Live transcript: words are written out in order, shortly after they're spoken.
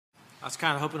I was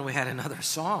kind of hoping we had another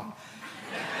song.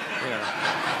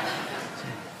 Yeah.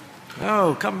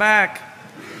 Oh, come back.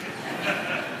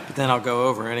 But then I'll go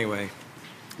over anyway.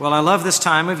 Well, I love this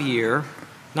time of year,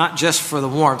 not just for the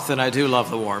warmth, and I do love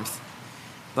the warmth,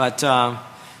 but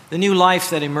the new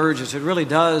life that emerges. It really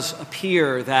does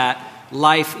appear that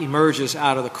life emerges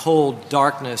out of the cold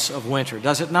darkness of winter,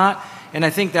 does it not? And I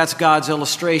think that's God's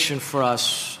illustration for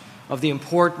us of the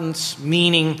importance,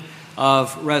 meaning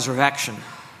of resurrection.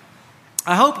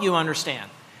 I hope you understand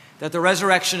that the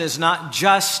resurrection is not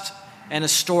just an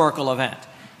historical event.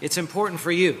 It's important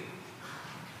for you.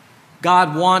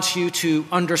 God wants you to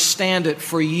understand it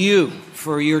for you,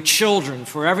 for your children,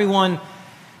 for everyone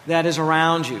that is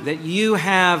around you, that you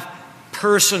have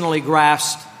personally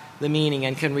grasped the meaning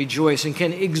and can rejoice and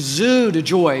can exude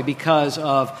joy because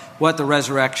of what the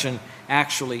resurrection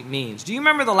actually means. Do you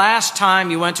remember the last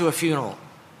time you went to a funeral?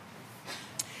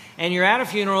 And you're at a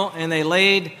funeral and they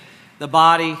laid the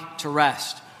body to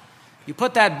rest. You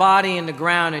put that body in the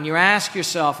ground and you ask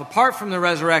yourself, apart from the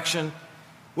resurrection,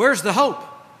 where's the hope?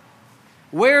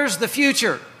 Where's the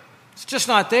future? It's just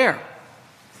not there.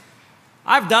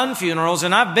 I've done funerals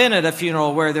and I've been at a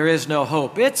funeral where there is no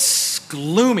hope. It's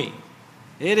gloomy.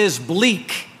 It is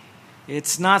bleak.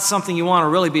 It's not something you want to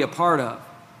really be a part of.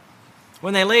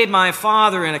 When they laid my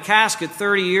father in a casket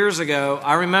 30 years ago,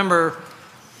 I remember,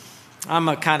 I'm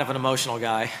a kind of an emotional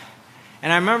guy,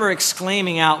 and I remember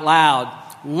exclaiming out loud,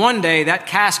 one day that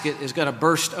casket is going to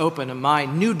burst open and my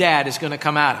new dad is going to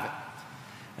come out of it.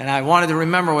 And I wanted to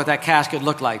remember what that casket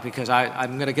looked like because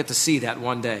I'm going to get to see that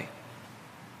one day.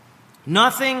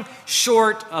 Nothing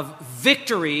short of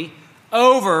victory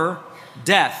over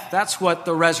death. That's what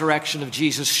the resurrection of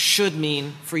Jesus should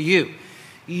mean for you.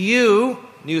 You,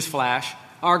 newsflash,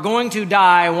 are going to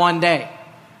die one day.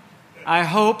 I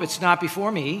hope it's not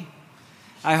before me.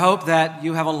 I hope that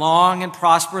you have a long and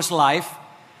prosperous life,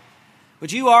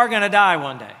 but you are going to die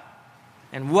one day.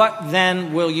 And what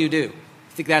then will you do?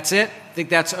 Think that's it? Think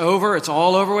that's over? It's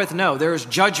all over with? No, there is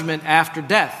judgment after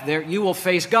death. There, you will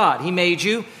face God. He made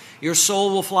you. Your soul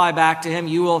will fly back to Him.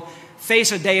 You will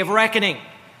face a day of reckoning.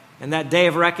 And that day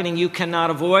of reckoning you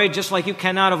cannot avoid, just like you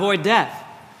cannot avoid death.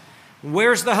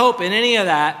 Where's the hope in any of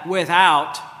that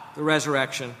without the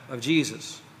resurrection of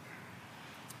Jesus?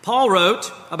 Paul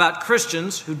wrote about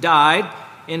Christians who died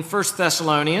in 1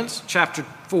 Thessalonians chapter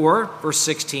 4, verse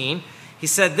 16. He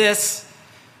said this,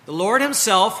 "The Lord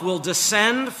Himself will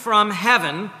descend from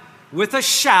heaven with a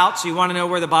shout." So you want to know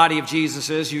where the body of Jesus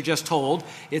is? You just told.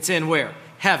 It's in where?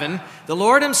 Heaven. "The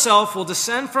Lord Himself will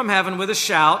descend from heaven with a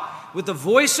shout, with the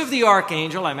voice of the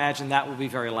archangel," I imagine that will be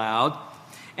very loud,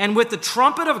 "and with the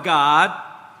trumpet of God,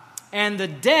 and the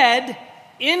dead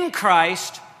in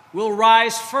Christ will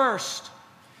rise first."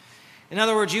 In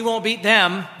other words, you won't beat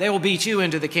them, they will beat you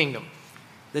into the kingdom.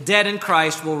 The dead in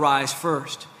Christ will rise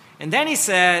first. And then he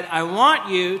said, I want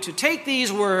you to take these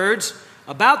words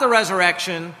about the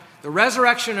resurrection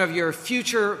of your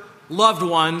future loved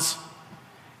ones,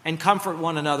 and comfort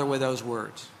one another with those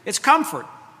words. It's comfort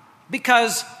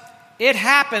because it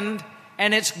happened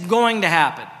and it's going to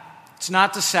happen. It's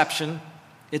not deception,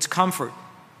 it's comfort.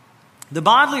 The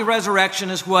bodily resurrection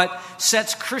is what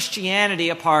sets Christianity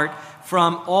apart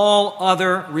from all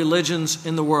other religions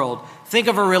in the world. Think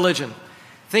of a religion.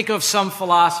 Think of some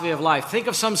philosophy of life. Think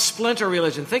of some splinter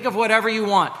religion. Think of whatever you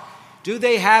want. Do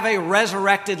they have a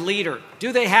resurrected leader?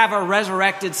 Do they have a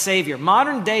resurrected Savior?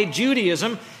 Modern day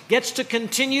Judaism gets to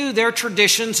continue their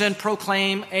traditions and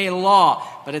proclaim a law,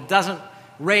 but it doesn't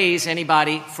raise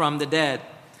anybody from the dead.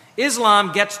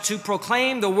 Islam gets to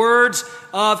proclaim the words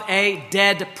of a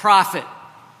dead prophet.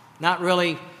 Not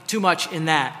really too much in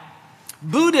that.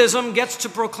 Buddhism gets to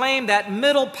proclaim that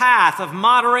middle path of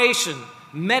moderation,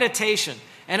 meditation,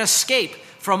 and escape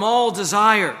from all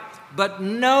desire, but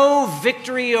no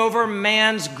victory over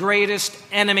man's greatest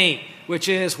enemy, which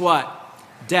is what?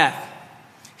 Death.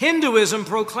 Hinduism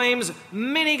proclaims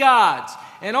many gods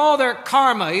and all their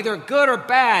karma, either good or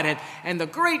bad, and the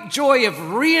great joy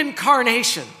of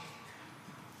reincarnation.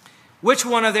 Which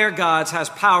one of their gods has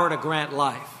power to grant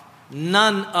life?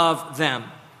 None of them.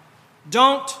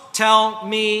 Don't tell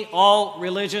me all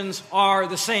religions are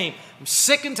the same. I'm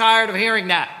sick and tired of hearing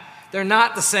that. They're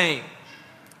not the same.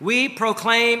 We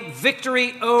proclaim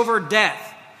victory over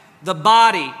death, the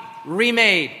body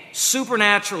remade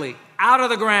supernaturally out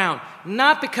of the ground,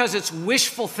 not because it's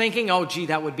wishful thinking, oh, gee,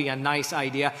 that would be a nice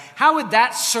idea. How would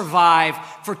that survive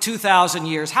for 2,000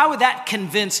 years? How would that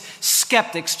convince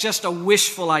skeptics just a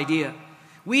wishful idea?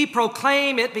 We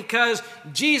proclaim it because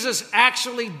Jesus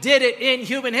actually did it in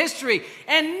human history,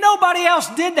 and nobody else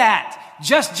did that,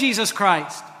 just Jesus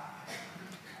Christ.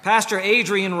 Pastor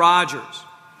Adrian Rogers,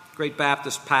 great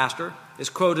Baptist pastor, is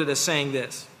quoted as saying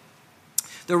this: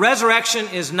 "The resurrection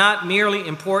is not merely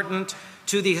important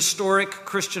to the historic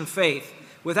Christian faith.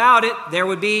 Without it, there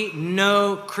would be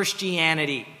no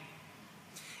Christianity.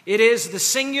 It is the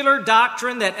singular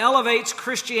doctrine that elevates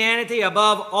Christianity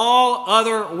above all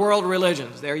other world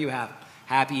religions." There you have it.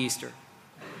 Happy Easter.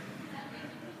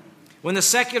 When the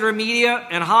secular media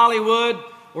and Hollywood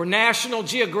or National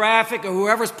Geographic or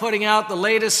whoever's putting out the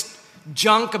latest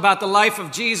junk about the life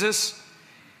of Jesus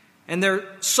and their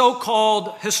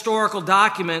so-called historical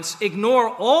documents ignore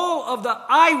all of the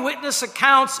eyewitness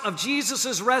accounts of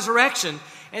Jesus' resurrection,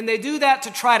 and they do that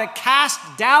to try to cast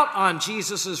doubt on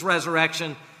Jesus'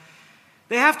 resurrection,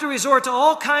 they have to resort to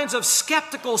all kinds of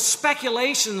skeptical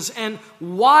speculations and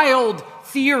wild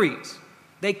theories.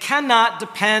 They cannot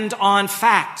depend on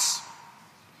facts.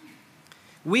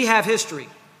 We have history.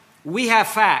 We have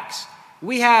facts.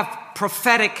 We have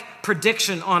prophetic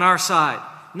prediction on our side.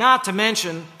 Not to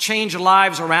mention change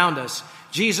lives around us.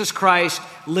 Jesus Christ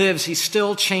lives. He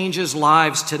still changes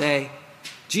lives today.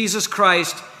 Jesus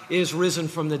Christ is risen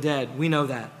from the dead. We know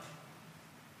that.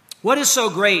 What is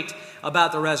so great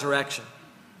about the resurrection?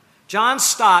 John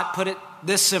Stott put it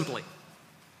this simply: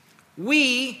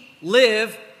 we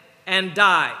live and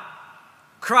die.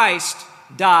 Christ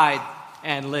died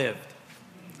and lived.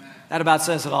 That about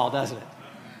says it all, doesn't it?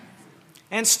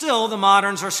 And still the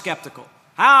moderns are skeptical.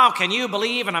 How can you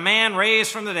believe in a man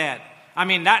raised from the dead? I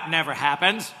mean, that never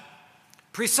happens.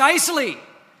 Precisely.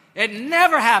 It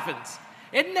never happens.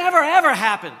 It never ever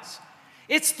happens.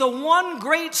 It's the one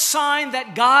great sign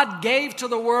that God gave to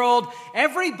the world.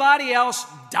 Everybody else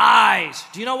dies.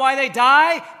 Do you know why they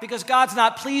die? Because God's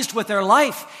not pleased with their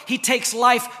life. He takes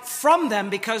life from them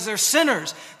because they're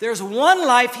sinners. There's one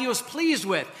life he was pleased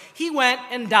with. He went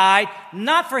and died,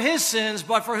 not for his sins,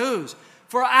 but for whose?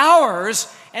 For ours.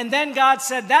 And then God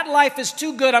said, that life is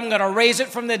too good, I'm going to raise it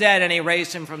from the dead. And he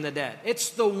raised him from the dead. It's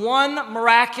the one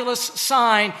miraculous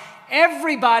sign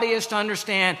everybody is to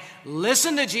understand.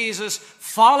 Listen to Jesus,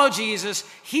 follow Jesus.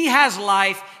 He has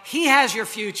life. He has your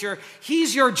future.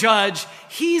 He's your judge.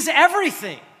 He's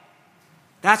everything.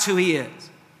 That's who he is.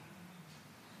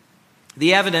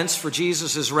 The evidence for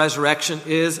Jesus' resurrection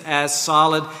is as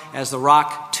solid as the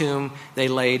rock tomb they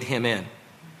laid him in.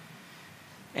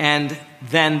 And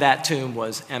then that tomb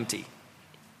was empty.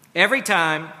 Every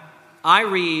time I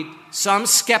read some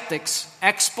skeptic's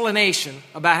explanation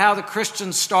about how the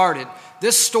Christians started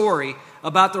this story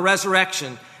about the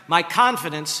resurrection, my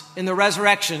confidence in the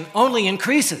resurrection only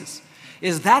increases.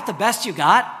 Is that the best you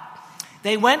got?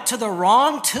 They went to the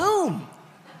wrong tomb.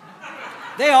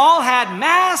 They all had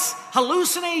mass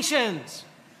hallucinations.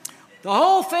 The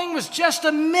whole thing was just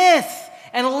a myth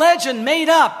and a legend made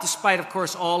up, despite, of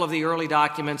course, all of the early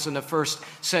documents and the first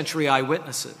century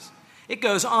eyewitnesses. It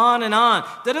goes on and on.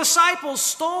 The disciples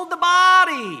stole the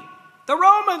body. The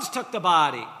Romans took the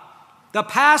body. The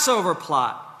Passover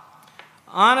plot.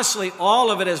 Honestly,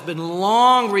 all of it has been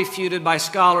long refuted by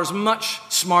scholars much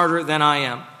smarter than I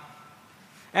am.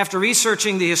 After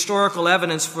researching the historical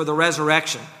evidence for the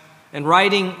resurrection and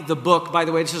writing the book, by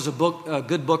the way, this is a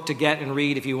good book to get and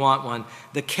read if you want one,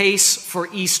 The Case for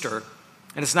Easter,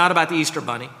 and it's not about the Easter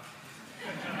Bunny.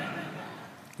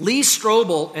 Lee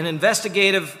Strobel, an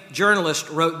investigative journalist,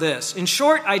 wrote this: "In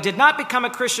short, I did not become a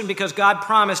Christian because God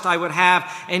promised I would have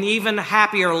an even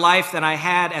happier life than I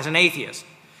had as an atheist.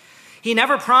 He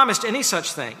never promised any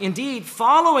such thing. Indeed,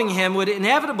 following him would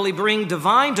inevitably bring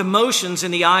divine demotions in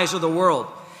the eyes of the world.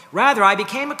 Rather, I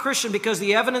became a Christian because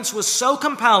the evidence was so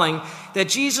compelling that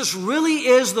Jesus really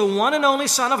is the one and only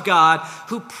Son of God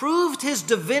who proved his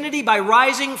divinity by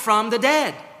rising from the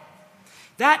dead.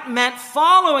 That meant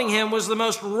following him was the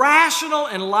most rational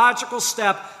and logical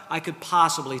step I could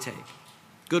possibly take."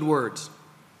 Good words.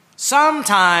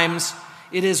 Sometimes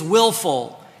it is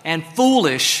willful and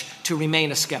foolish to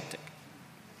remain a skeptic.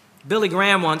 Billy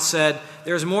Graham once said,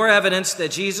 "There's more evidence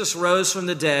that Jesus rose from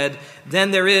the dead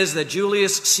than there is that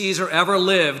Julius Caesar ever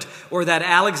lived or that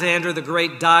Alexander the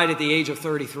Great died at the age of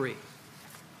 33.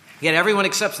 Yet everyone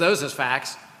accepts those as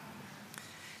facts.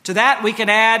 To that, we can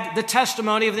add the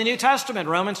testimony of the New Testament,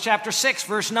 Romans chapter 6,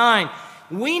 verse 9.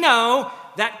 We know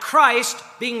that Christ,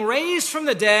 being raised from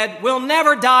the dead, will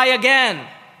never die again.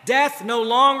 Death no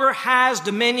longer has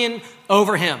dominion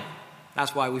over him.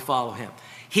 That's why we follow him.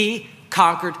 He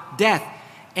conquered death.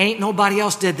 Ain't nobody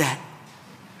else did that.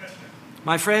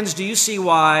 My friends, do you see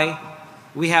why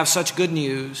we have such good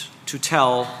news to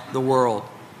tell the world?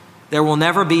 There will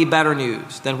never be better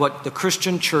news than what the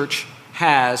Christian church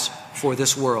has for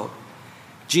this world.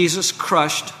 Jesus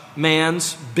crushed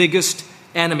man's biggest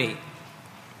enemy,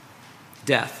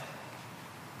 death.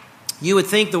 You would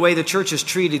think the way the church is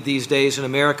treated these days in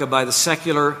America by the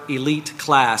secular elite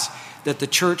class, that the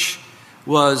church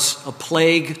was a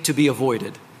plague to be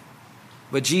avoided.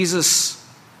 But Jesus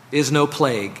is no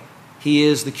plague. He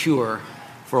is the cure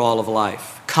for all of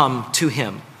life. Come to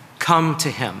him,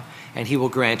 and he will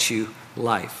grant you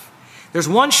life. There's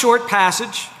one short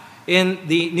passage in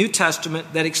the New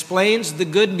Testament that explains the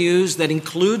good news that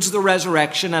includes the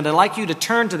resurrection, and I'd like you to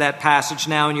turn to that passage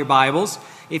now in your Bibles,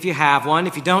 if you have one.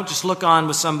 If you don't, just look on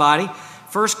with somebody.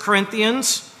 1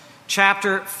 Corinthians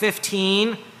chapter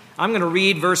 15. I'm going to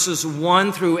read verses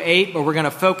 1 through 8, but we're going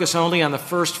to focus only on the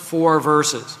first 4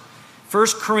 verses. 1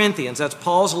 Corinthians, that's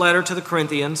Paul's letter to the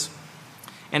Corinthians,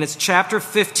 and it's chapter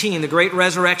 15, the great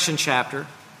resurrection chapter,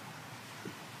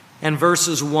 and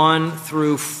verses 1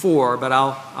 through 4, but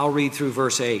I'll read through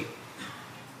verse 8.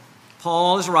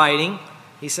 Paul is writing.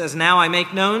 He says, "Now I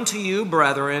make known to you,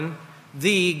 brethren,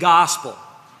 the gospel,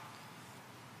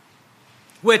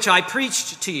 which I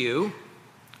preached to you,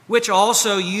 which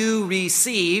also you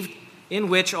received, in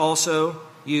which also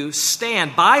you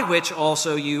stand, by which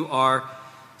also you are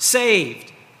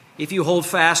saved, if you hold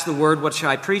fast the word which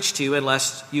I preached to you,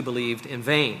 unless you believed in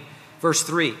vain." Verse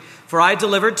 3, "For I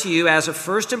delivered to you as of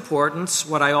first importance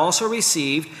what I also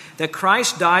received, that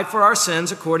Christ died for our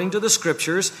sins according to the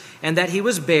Scriptures, and that he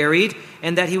was buried,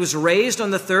 and that he was raised on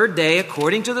the third day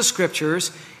according to the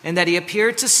Scriptures, and that he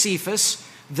appeared to Cephas,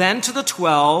 then to the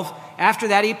 12. After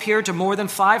that he appeared to more than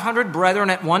 500 brethren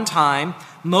at one time,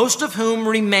 most of whom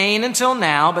remain until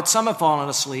now, but some have fallen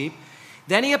asleep.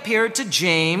 Then he appeared to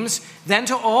James, then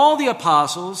to all the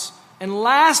apostles, and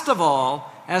last of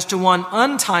all, as to one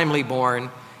untimely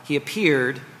born, he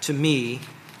appeared to me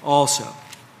also."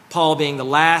 Paul being the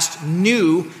last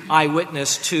new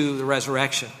eyewitness to the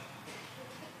resurrection.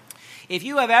 If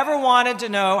you have ever wanted to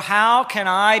know, how can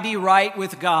I be right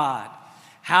with God?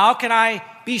 How can I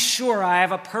be sure I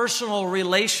have a personal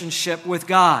relationship with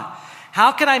God?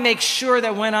 How can I make sure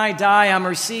that when I die, I'm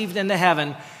received into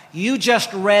heaven? You just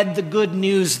read the good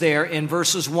news there in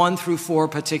verses 1 through 4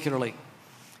 particularly.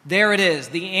 There it is.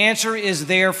 The answer is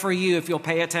there for you if you'll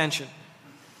pay attention.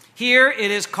 Here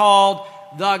it is called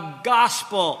the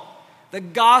gospel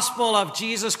of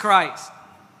Jesus Christ.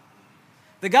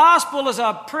 The gospel is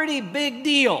a pretty big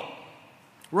deal.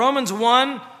 Romans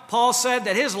 1, Paul said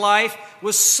that his life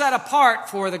was set apart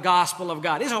for the gospel of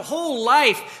God. His whole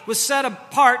life was set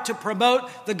apart to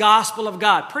promote the gospel of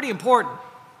God. Pretty important.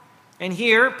 And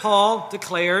here Paul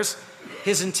declares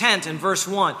his intent in verse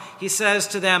 1. He says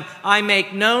to them, "I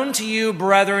make known to you,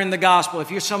 brethren, the gospel." If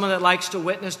you're someone that likes to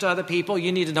witness to other people,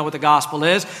 you need to know what the gospel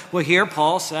is. Well, here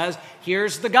Paul says,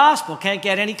 here's the gospel. Can't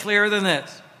get any clearer than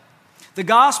this. The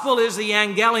gospel is the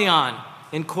angelion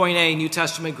in Koine, New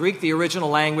Testament Greek, the original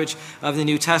language of the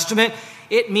New Testament.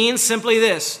 It means simply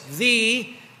this: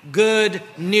 the good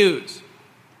news.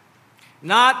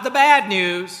 Not the bad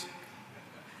news,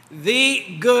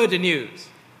 the good news.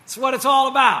 It's what it's all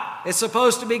about. It's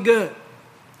supposed to be good.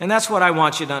 And that's what I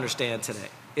want you to understand today.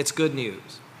 It's good news.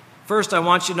 First, I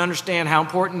want you to understand how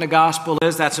important the gospel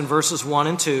is. That's in verses 1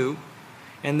 and 2.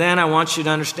 And then I want you to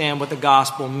understand what the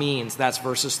gospel means. That's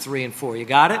verses 3 and 4. You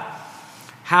got it?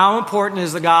 How important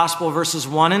is the gospel, verses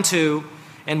 1 and 2,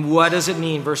 and what does it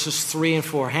mean, verses 3 and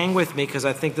 4? Hang with me because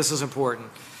I think this is important.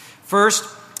 First,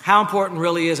 how important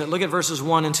really is it? Look at verses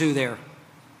 1 and 2 there.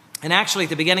 And actually, at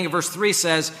the beginning of verse 3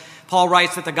 says, Paul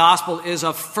writes that the gospel is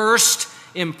of first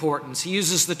importance. He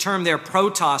uses the term there,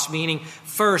 protos, meaning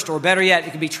first, or better yet,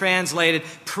 it can be translated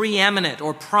preeminent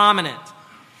or prominent.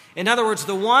 In other words,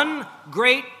 the one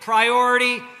great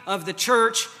priority of the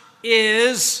church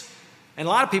is, and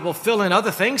a lot of people fill in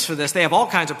other things for this. They have all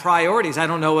kinds of priorities. I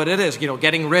don't know what it is,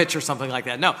 getting rich or something like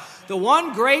that. No, the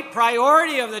one great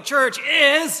priority of the church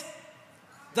is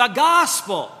the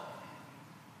gospel.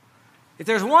 If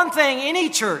there's one thing any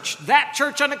church, that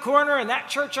church on the corner and that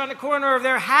church on the corner over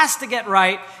there has to get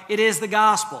right, it is the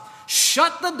gospel.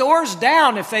 Shut the doors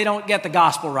down if they don't get the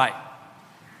gospel right.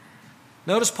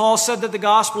 Notice Paul said that the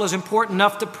gospel is important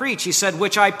enough to preach. He said,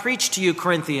 which I preach to you,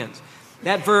 Corinthians.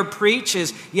 That verb preach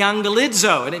is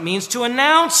euangelizo, and it means to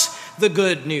announce the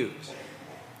good news.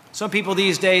 Some people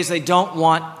these days, they don't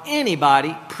want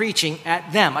anybody preaching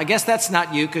at them. I guess that's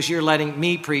not you because you're letting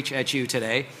me preach at you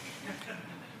today.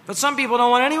 But some people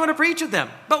don't want anyone to preach at them.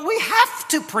 But we have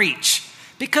to preach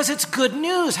because it's good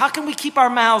news. How can we keep our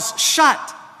mouths shut?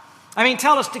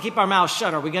 Tell us to keep our mouths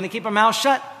shut. Are we going to keep our mouths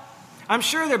shut? I'm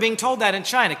sure they're being told that in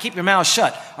China. Keep your mouths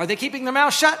shut. Are they keeping their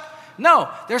mouths shut? No.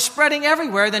 They're spreading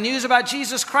everywhere the news about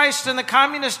Jesus Christ, and the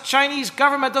communist Chinese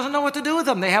government doesn't know what to do with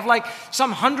them. They have like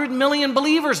some 100 million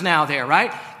believers now there,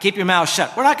 right? Keep your mouth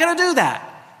shut. We're not going to do that.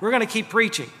 We're going to keep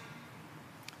preaching.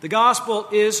 The gospel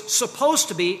is supposed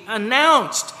to be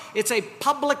announced. It's a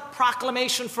public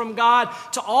proclamation from God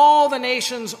to all the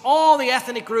nations, all the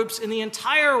ethnic groups in the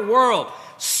entire world.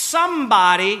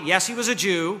 Somebody, yes, he was a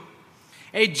Jew,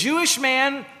 a Jewish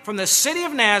man from the city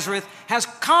of Nazareth, has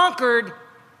conquered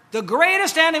the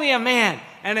greatest enemy of man.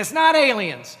 And it's not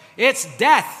aliens, it's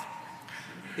death.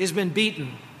 He's been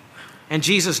beaten. And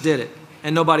Jesus did it,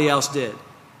 and nobody else did.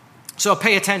 So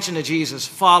pay attention to Jesus,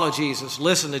 follow Jesus,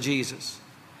 listen to Jesus.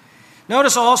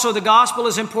 Notice also the gospel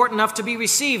is important enough to be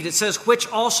received. It says, which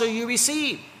also you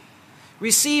receive.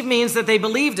 Receive means that they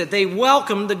believed it. They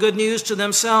welcomed the good news to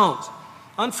themselves.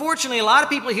 Unfortunately, a lot of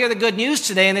people hear the good news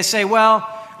today and they say, well,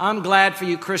 I'm glad for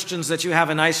you Christians that you have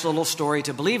a nice little story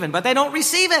to believe in, but they don't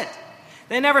receive it.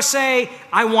 They never say,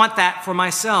 I want that for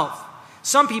myself.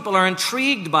 Some people are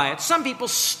intrigued by it. Some people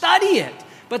study it,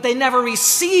 but they never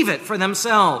receive it for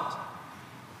themselves.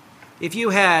 If you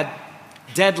had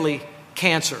deadly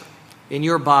cancer in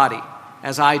your body,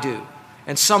 as I do,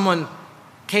 and someone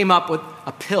came up with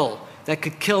a pill that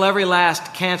could kill every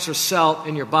last cancer cell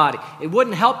in your body, it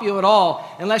wouldn't help you at all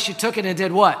unless you took it and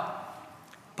did what?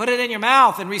 Put it in your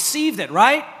mouth and received it,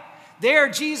 right? There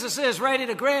Jesus is ready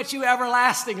to grant you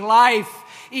everlasting life,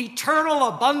 eternal,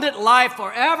 abundant life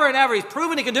forever and ever. He's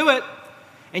proven he can do it.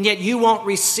 And yet you won't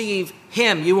receive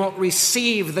him. You won't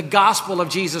receive the gospel of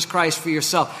Jesus Christ for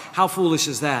yourself. How foolish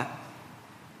is that?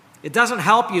 It doesn't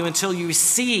help you until you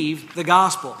receive the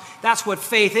gospel. That's what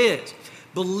faith is.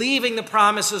 Believing the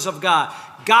promises of God.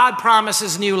 God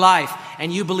promises new life,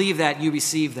 and you believe that, you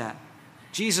receive that.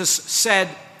 Jesus said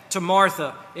to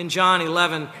Martha in John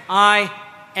 11, I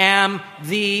am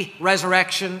the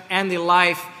resurrection and the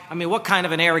life. I mean, what kind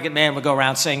of an arrogant man would go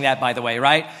around saying that, by the way,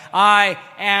 right? I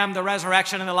am the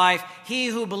resurrection and the life. He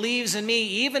who believes in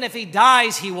me, even if he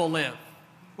dies, he will live.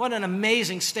 What an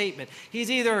amazing statement. He's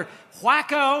either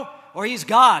wacko or he's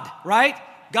God, right?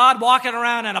 God walking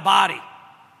around in a body.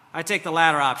 I take the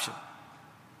latter option.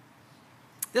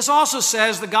 This also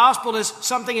says the gospel is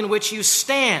something in which you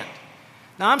stand.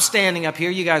 Now, I'm standing up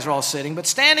here. You guys are all sitting, but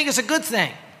standing is a good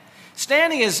thing.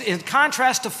 Standing is in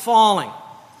contrast to falling.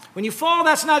 When you fall,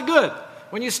 that's not good.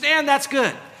 When you stand, that's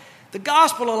good. The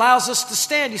gospel allows us to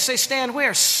stand. You say, stand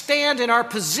where? Stand in our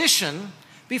position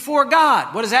before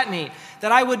God. What does that mean?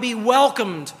 That I would be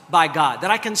welcomed by God, that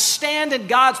I can stand in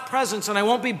God's presence and I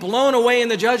won't be blown away in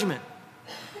the judgment.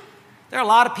 There are a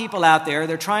lot of people out there,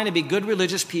 they're trying to be good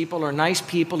religious people or nice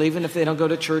people, even if they don't go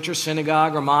to church or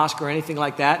synagogue or mosque or anything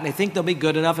like that, and they think they'll be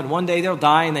good enough, and one day they'll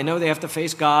die, and they know they have to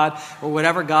face God or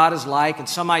whatever God is like and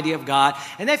some idea of God,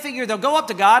 and they figure they'll go up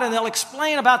to God and they'll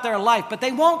explain about their life, but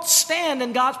they won't stand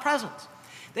in God's presence.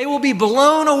 They will be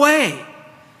blown away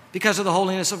because of the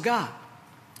holiness of God.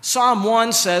 Psalm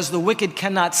 1 says, the wicked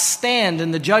cannot stand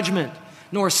in the judgment,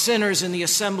 nor sinners in the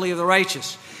assembly of the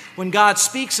righteous. When God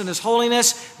speaks in his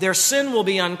holiness, their sin will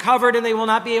be uncovered and they will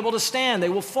not be able to stand. They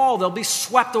will fall. They'll be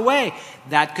swept away.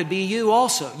 That could be you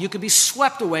also. You could be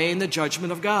swept away in the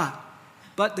judgment of God.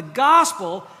 But the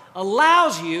gospel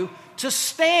allows you to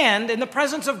stand in the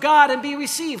presence of God and be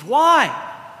received. Why?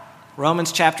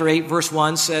 Romans chapter 8, verse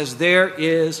 1 says, there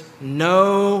is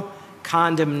no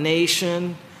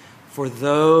condemnation for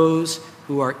those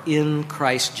who are in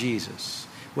Christ Jesus.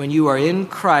 When you are in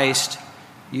Christ,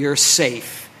 you're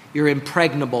safe. You're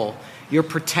impregnable. You're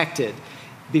protected.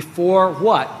 Before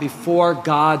what? Before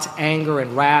God's anger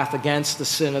and wrath against the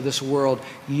sin of this world,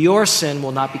 your sin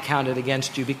will not be counted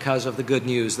against you because of the good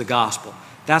news, the gospel.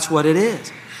 That's what it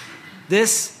is.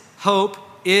 This hope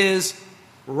is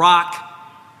rock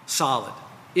solid.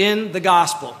 In the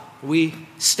gospel, we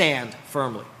stand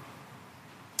firmly.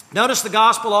 Notice the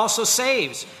gospel also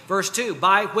saves. Verse 2,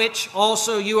 by which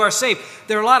also you are saved.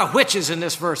 There are a lot of whiches in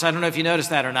this verse. I don't know if you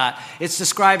noticed that or not. It's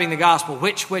describing the gospel.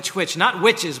 Which. Not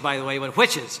witches, by the way, but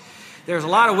whiches. There's a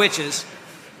lot of whiches.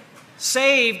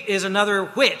 Saved is another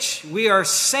which. We are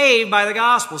saved by the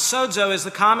gospel. Sozo is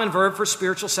the common verb for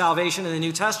spiritual salvation in the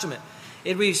New Testament.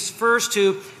 It refers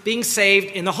to being saved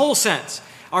in the whole sense.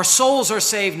 Our souls are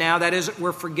saved now. That is,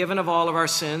 we're forgiven of all of our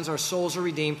sins. Our souls are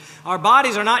redeemed. Our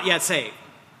bodies are not yet saved.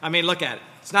 I mean, look at it.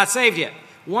 It's not saved yet.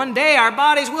 One day our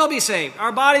bodies will be saved.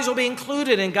 Our bodies will be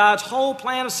included in God's whole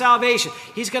plan of salvation.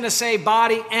 He's going to save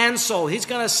body and soul. He's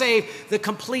going to save the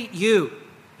complete you.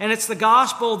 And it's the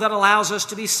gospel that allows us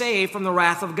to be saved from the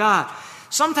wrath of God.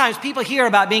 Sometimes people hear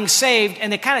about being saved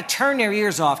and they kind of turn their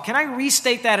ears off. Can I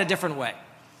restate that a different way?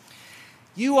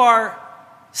 You are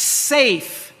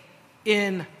safe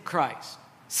in Christ.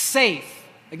 Safe.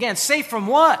 Again, safe from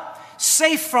what?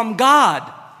 Safe from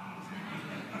God.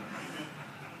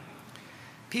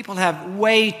 People have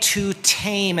way too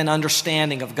tame an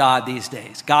understanding of God these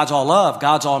days. God's all love.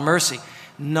 God's all mercy.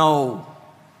 No.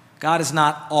 God is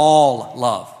not all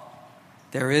love.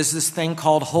 There is this thing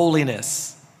called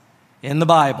holiness in the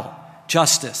Bible,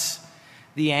 justice,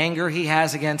 the anger he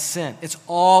has against sin. It's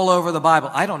all over the Bible.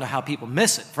 I don't know how people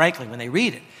miss it, frankly, when they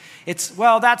read it.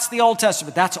 That's the Old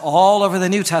Testament. That's all over the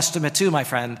New Testament too, my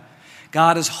friend.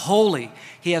 God is holy.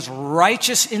 He has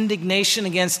righteous indignation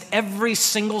against every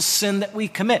single sin that we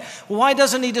commit. Well, why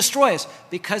doesn't he destroy us?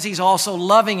 Because he's also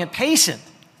loving and patient.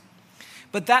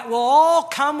 But that will all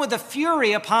come with a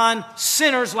fury upon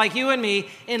sinners like you and me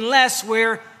unless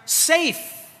we're safe.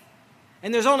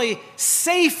 And there's only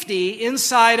safety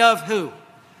inside of who?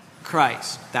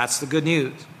 Christ. That's the good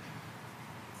news.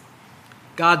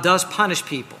 God does punish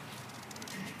people.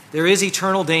 There is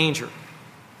eternal danger.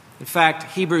 In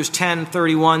fact, Hebrews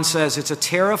 10:31 says it's a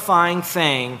terrifying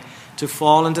thing to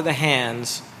fall into the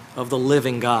hands of the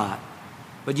living God.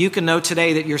 But you can know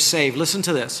today that you're saved. Listen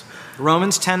to this.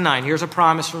 Romans 10:9. Here's a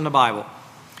promise from the Bible.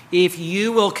 If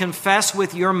you will confess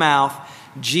with your mouth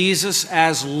Jesus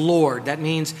as Lord, that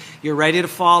means you're ready to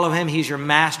follow him. He's your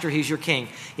master. He's your king.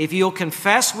 If you'll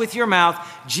confess with your mouth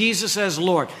Jesus as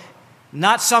Lord,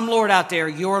 not some Lord out there,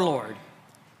 your Lord.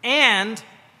 And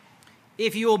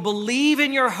if you will believe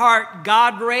in your heart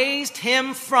God raised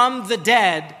him from the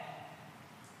dead,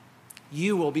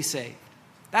 you will be saved.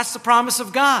 That's the promise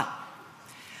of God.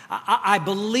 I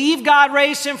believe God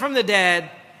raised him from the dead,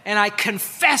 and I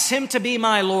confess him to be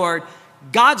my Lord.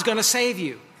 God's going to save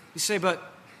you. You say,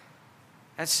 but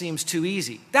that seems too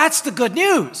easy. That's the good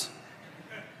news.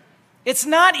 It's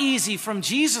not easy from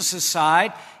Jesus'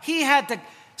 side. He had to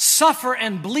suffer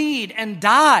and bleed and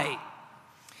die.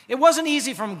 It wasn't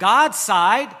easy from God's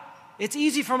side. It's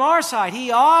easy from our side.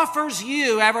 He offers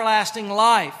you everlasting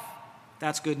life.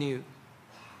 That's good news.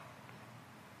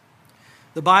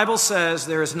 The Bible says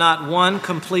there is not one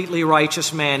completely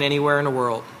righteous man anywhere in the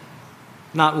world.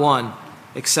 Not one,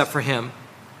 except for him.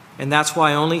 And that's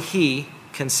why only he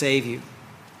can save you.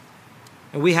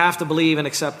 And we have to believe and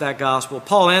accept that gospel.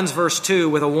 Paul ends verse 2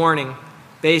 with a warning.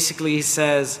 Basically, he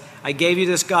says, I gave you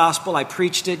this gospel, I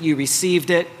preached it, you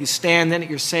received it, you stand in it,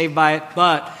 you're saved by it,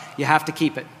 but you have to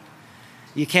keep it.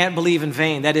 You can't believe in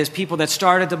vain. That is, people that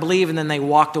started to believe and then they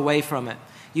walked away from it.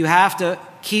 You have to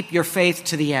keep your faith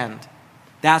to the end.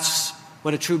 That's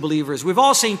what a true believer is. We've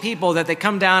all seen people that they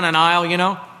come down an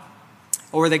aisle,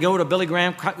 or they go to a Billy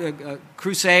Graham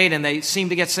crusade and they seem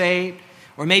to get saved.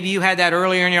 Or maybe you had that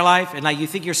earlier in your life and you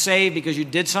think you're saved because you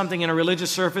did something in a religious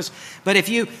service. But if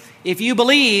you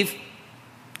believe,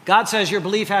 God says your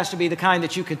belief has to be the kind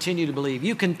that you continue to believe.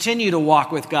 You continue to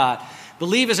walk with God.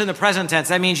 Believe is in the present tense.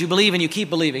 That means you believe and you keep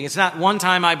believing. It's not one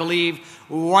time I believed,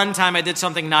 one time I did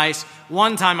something nice,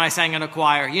 one time I sang in a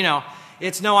choir.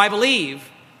 It's no, I believe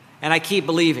and I keep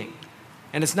believing.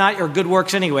 And it's not your good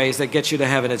works anyways that gets you to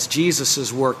heaven. It's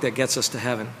Jesus' work that gets us to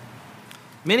heaven.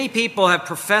 Many people have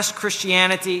professed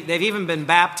Christianity. They've even been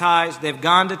baptized. They've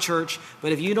gone to church.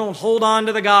 But if you don't hold on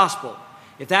to the gospel,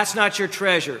 if that's not your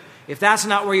treasure, if that's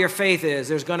not where your faith is,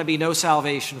 there's going to be no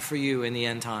salvation for you in the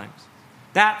end times.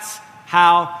 That's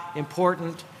how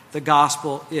important the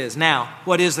gospel is. Now,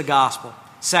 what is the gospel?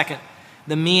 Second,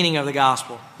 the meaning of the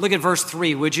gospel. Look at verse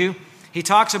 3, would you? He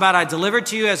talks about, I delivered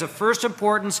to you as of first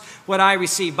importance what I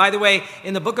received. By the way,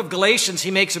 in the book of Galatians,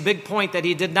 he makes a big point that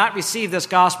he did not receive this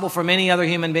gospel from any other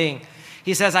human being.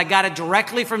 He says, I got it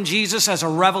directly from Jesus as a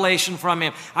revelation from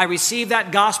him. I received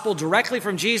that gospel directly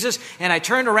from Jesus, and I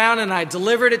turned around and I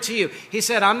delivered it to you. He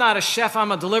said, I'm not a chef,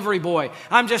 I'm a delivery boy.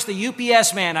 I'm just the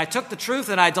UPS man. I took the truth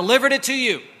and I delivered it to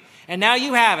you. And now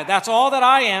you have it. That's all that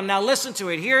I am. Now listen to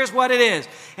it. Here's what it is.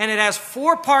 And it has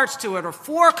 4 parts to it, or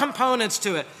 4 components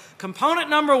to it. Component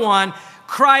number 1,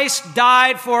 Christ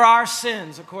died for our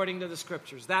sins according to the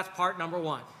scriptures. That's part number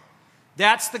 1.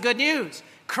 That's the good news.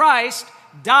 Christ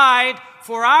died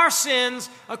for our sins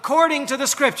according to the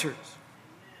scriptures.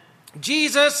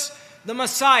 Jesus, the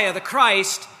Messiah, the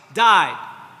Christ, died.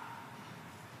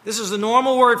 This is the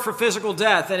normal word for physical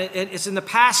death, and it's in the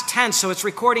past tense, so it's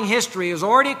recording history. It was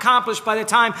already accomplished by the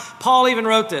time Paul even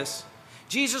wrote this.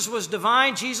 Jesus was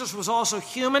divine. Jesus was also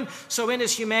human. So in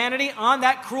his humanity, on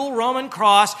that cruel Roman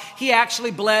cross, he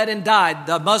actually bled and died.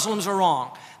 The Muslims are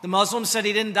wrong. The Muslims said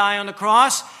he didn't die on the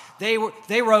cross.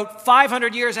 They wrote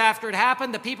 500 years after it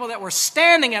happened. The people that were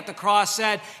standing at the cross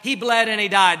said he bled and he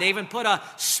died. They even put a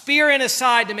spear in his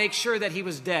side to make sure that he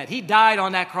was dead. He died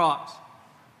on that cross.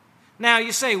 Now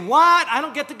you say, what? I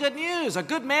don't get the good news. A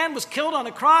good man was killed on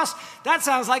a cross? That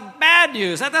sounds like bad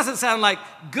news. That doesn't sound like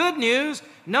good news.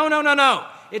 No.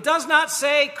 It does not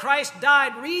say Christ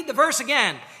died. Read the verse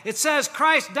again. It says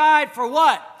Christ died for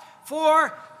what?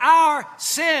 For our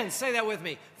sins. Say that with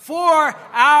me. For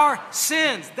our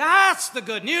sins. That's the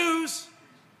good news.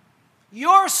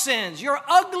 Your sins, your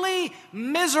ugly,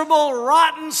 miserable,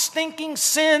 rotten, stinking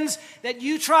sins that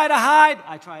you try to hide.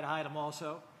 I try to hide them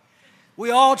also. We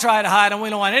all try to hide them. We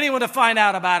don't want anyone to find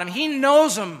out about them. He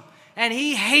knows them and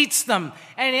he hates them.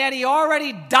 And yet he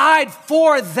already died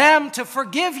for them to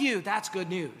forgive you. That's good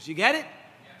news. You get it?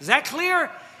 Is that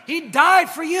clear? He died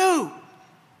for you.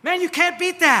 Man, you can't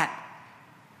beat that.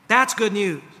 That's good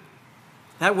news.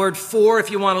 That word for, if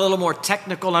you want a little more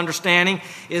technical understanding,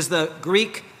 is the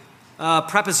Greek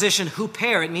preposition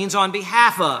huper. It means on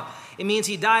behalf of. It means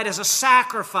he died as a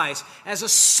sacrifice, as a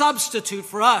substitute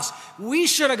for us. We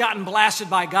should have gotten blasted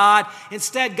by God.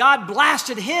 Instead, God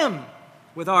blasted him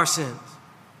with our sins.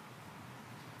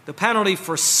 The penalty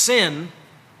for sin,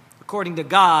 according to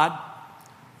God,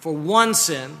 for one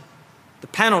sin, the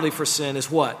penalty for sin is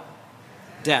what?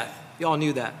 Death. You all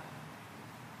knew that.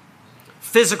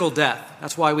 Physical death.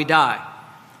 That's why we die.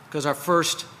 Because our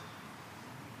first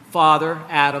father,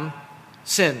 Adam,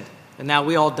 sinned. And now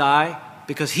we all die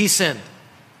because he sinned.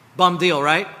 Bum deal,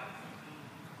 right?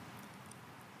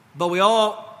 But we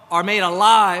all are made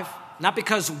alive, not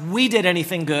because we did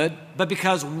anything good, but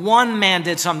because one man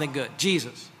did something good,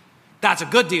 Jesus. That's a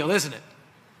good deal, isn't it?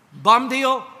 Bum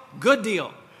deal, good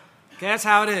deal. Okay, that's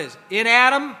how it is. In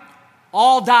Adam,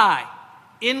 all die.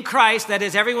 In Christ, that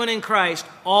is, everyone in Christ,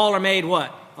 all are made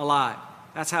what? Alive.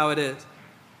 That's how it is.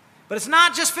 But it's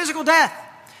not just physical death.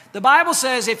 The Bible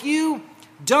says if you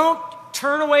don't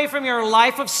turn away from your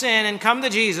life of sin and come to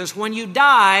Jesus, when you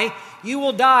die, you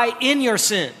will die in your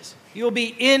sins. You will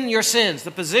be in your sins,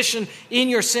 the position in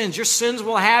your sins. Your sins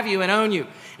will have you and own you.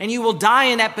 And you will die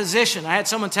in that position. I had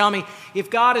someone tell me, if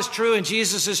God is true and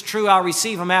Jesus is true, I'll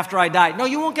receive him after I die. No,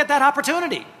 you won't get that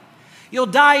opportunity. You'll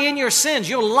die in your sins.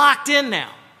 You're locked in now.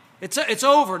 It's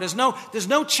over. There's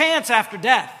no chance after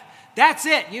death. That's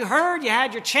it. You heard, you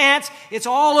had your chance. It's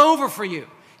all over for you.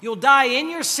 You'll die in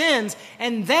your sins,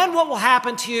 and then what will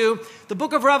happen to you, the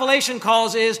book of Revelation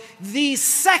calls is the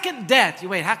second death. You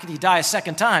wait, how could you die a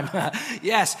second time?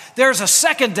 Yes, there's a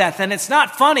second death, and it's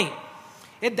not funny.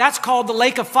 That's called the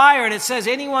lake of fire, and it says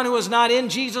anyone who was not in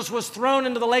Jesus was thrown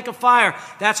into the lake of fire.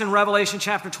 That's in Revelation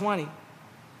chapter 20.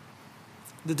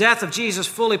 The death of Jesus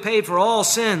fully paid for all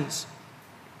sins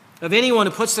of anyone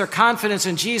who puts their confidence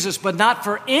in Jesus, but not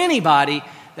for anybody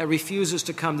that refuses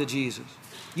to come to Jesus.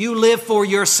 You live for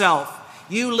yourself.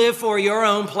 You live for your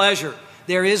own pleasure.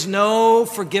 There is no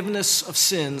forgiveness of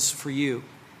sins for you.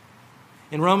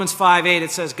 In Romans 5:8,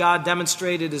 it says, God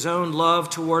demonstrated his own love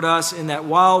toward us in that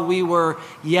while we were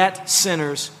yet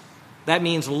sinners, that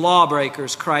means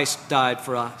lawbreakers, Christ died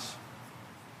for us.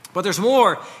 But there's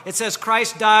more. It says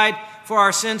Christ died for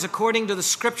our sins according to the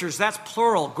Scriptures. That's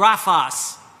plural,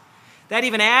 graphos. That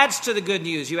even adds to the good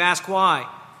news. You ask why?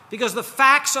 Because the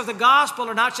facts of the gospel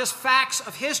are not just facts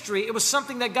of history. It was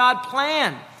something that God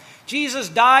planned. Jesus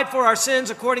died for our sins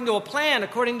according to a plan,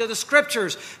 according to the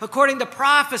Scriptures, according to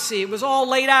prophecy. It was all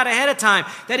laid out ahead of time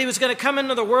that he was going to come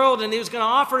into the world and he was going to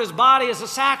offer his body as a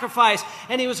sacrifice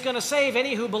and he was going to save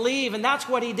any who believe, and that's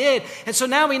what he did. And so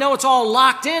now we know it's all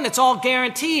locked in. It's all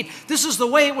guaranteed. This is the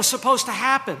way it was supposed to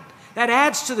happen. That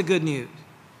adds to the good news.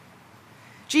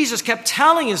 Jesus kept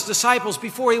telling his disciples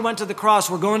before he went to the cross,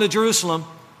 we're going to Jerusalem.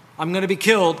 I'm going to be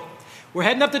killed. We're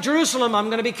heading up to Jerusalem. I'm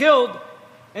going to be killed.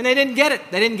 And they didn't get it.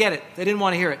 They didn't get it. They didn't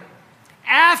want to hear it.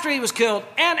 After he was killed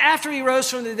and after he rose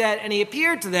from the dead and he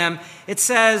appeared to them, it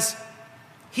says,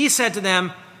 he said to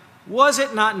them, was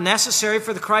it not necessary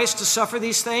for the Christ to suffer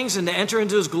these things and to enter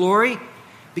into his glory?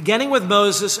 Beginning with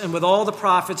Moses and with all the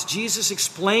prophets, Jesus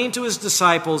explained to his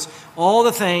disciples all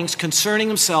the things concerning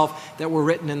himself that were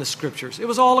written in the Scriptures. It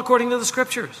was all according to the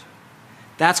Scriptures.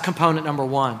 That's component number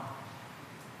one.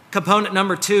 Component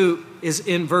number two is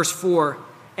in verse 4,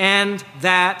 and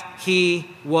that he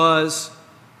was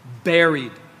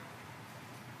buried.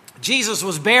 Jesus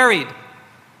was buried.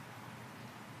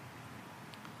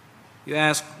 You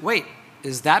ask, wait,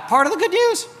 is that part of the good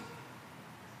news?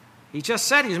 He just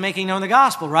said he was making known the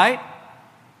gospel, right?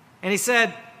 And he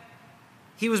said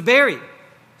he was buried.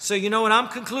 So you know what I'm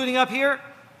concluding up here?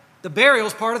 The burial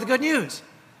is part of the good news.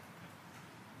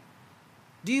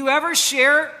 Do you ever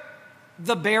share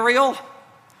the burial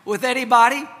with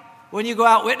anybody when you go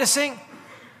out witnessing?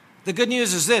 The good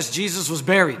news is this: Jesus was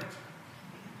buried.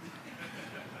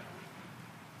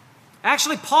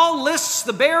 Actually, Paul lists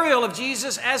the burial of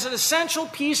Jesus as an essential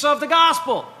piece of the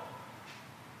gospel.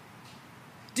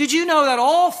 Did you know that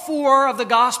all four of the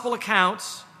gospel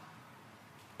accounts,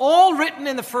 all written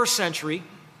in the first century,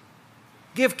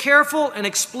 give careful and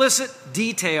explicit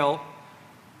detail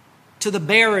to the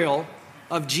burial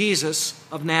of Jesus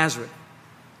of Nazareth?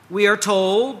 We are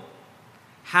told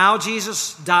how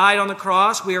Jesus died on the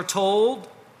cross. We are told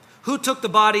Who took the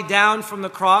body down from the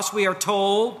cross? We are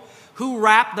told. Who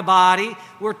wrapped the body?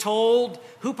 We're told.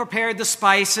 Who prepared the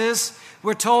spices?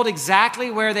 We're told exactly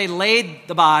where they laid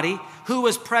the body. Who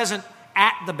was present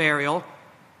at the burial?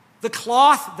 The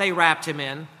cloth they wrapped him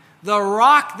in. The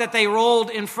rock that they rolled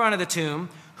in front of the tomb.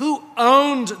 Who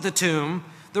owned the tomb?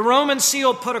 The Roman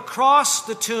seal put across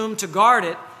the tomb to guard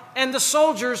it, and the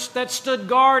soldiers that stood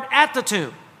guard at the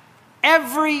tomb.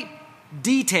 Every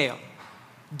detail.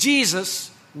 Jesus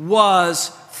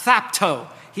was thapto.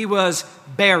 He was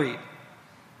buried.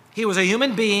 He was a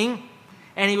human being,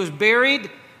 and he was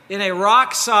buried in a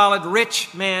rock-solid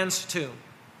rich man's tomb.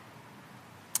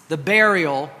 The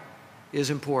burial is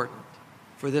important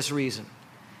for this reason.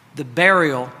 The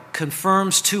burial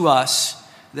confirms to us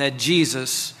that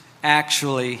Jesus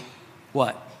actually,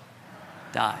 what?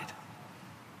 Died.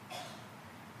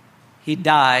 He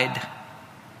died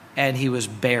and he was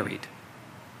buried.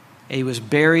 He was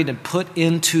buried and put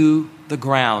into the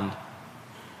ground.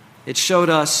 It showed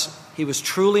us he was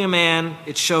truly a man.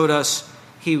 It showed us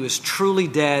he was truly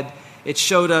dead. It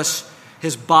showed us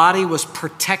his body was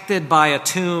protected by a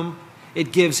tomb.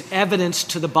 It gives evidence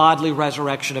to the bodily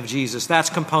resurrection of Jesus. That's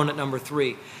component number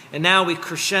 3. And now we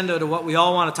crescendo to what we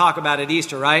all want to talk about at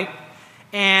Easter, right?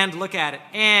 And look at it.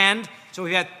 And so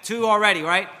we had 2 already,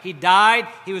 right? He died,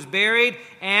 he was buried,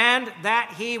 and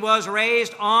that he was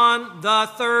raised on the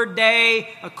 3rd day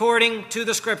according to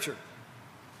the Scripture.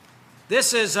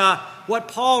 This is what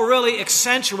Paul really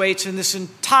accentuates in this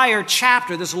entire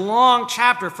chapter, this long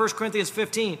chapter, 1 Corinthians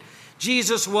 15.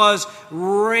 Jesus was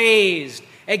raised.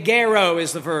 Egero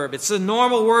is the verb. It's a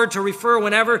normal word to refer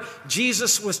whenever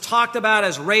Jesus was talked about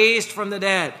as raised from the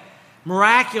dead,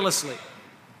 miraculously.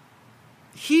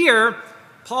 Here,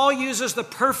 Paul uses the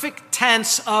perfect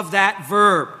tense of that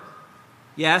verb.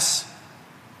 Yes,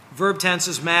 verb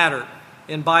tenses matter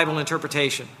in Bible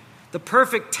interpretation. The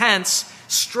perfect tense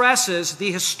stresses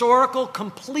the historical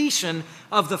completion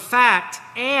of the fact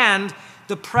and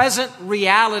the present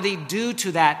reality due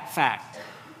to that fact.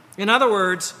 In other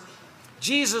words,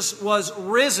 Jesus was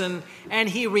risen and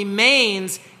he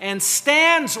remains and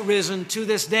stands risen to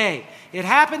this day. It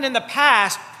happened in the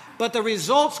past, but the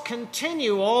results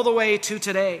continue all the way to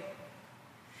today.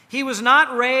 He was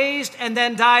not raised and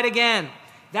then died again.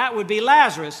 That would be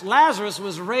Lazarus. Lazarus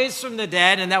was raised from the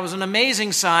dead, and that was an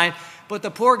amazing sign, but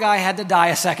the poor guy had to die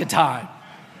a second time.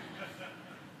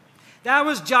 That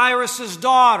was Jairus'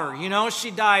 daughter. You know,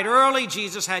 she died early.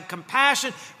 Jesus had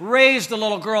compassion, raised the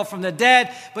little girl from the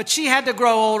dead, but she had to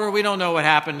grow older. We don't know what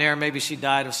happened there. Maybe she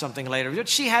died of something later. But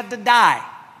she had to die,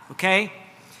 okay?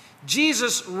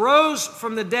 Jesus rose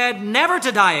from the dead never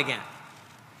to die again.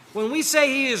 When we say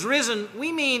he is risen,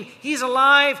 we mean he's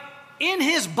alive in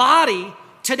his body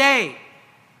today.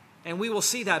 And we will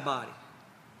see that body.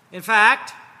 In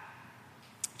fact,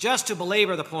 just to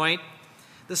belabor the point,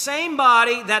 the same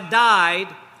body that died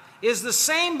is the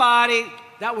same body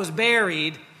that was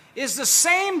buried, is the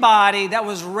same body that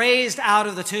was raised out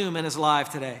of the tomb and is alive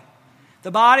today.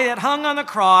 The body that hung on the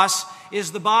cross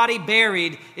is the body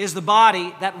buried, is the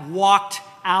body that walked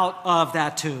out of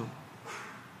that tomb.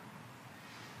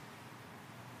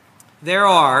 There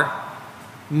are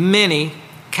many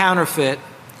counterfeit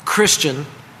Christian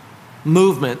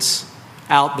movements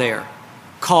out there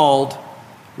called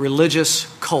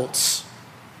religious cults.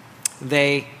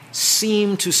 They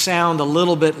seem to sound a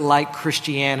little bit like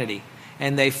Christianity,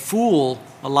 and they fool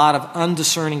a lot of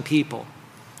undiscerning people.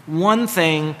 One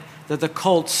thing that the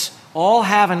cults all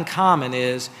have in common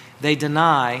is they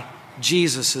deny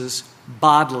Jesus'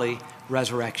 bodily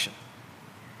resurrection.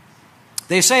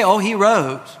 They say, oh, he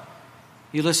rose.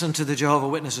 You listen to the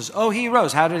Jehovah's Witnesses. Oh, he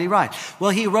rose. How did he rise?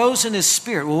 Well, he rose in his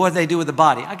spirit. Well, what did they do with the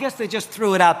body? I guess they just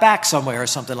threw it out back somewhere or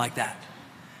something like that.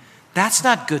 That's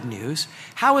not good news.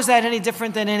 How is that any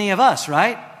different than any of us,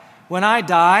 right? When I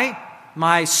die,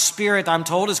 my spirit, I'm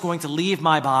told, is going to leave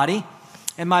my body,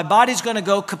 and my body's going to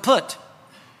go kaput.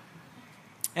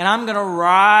 And I'm going to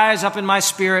rise up in my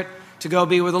spirit to go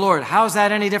be with the Lord. How is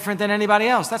that any different than anybody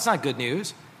else? That's not good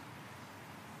news.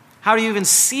 How do you even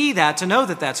see that to know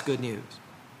that that's good news?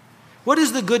 What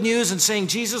is the good news in saying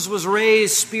Jesus was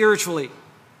raised spiritually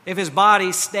if his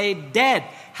body stayed dead?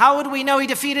 How would we know he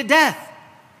defeated death?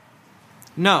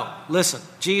 No, listen,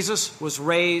 Jesus was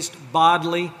raised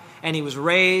bodily, and he was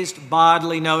raised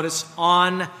bodily, notice,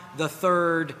 on the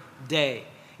 3rd day.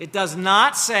 It does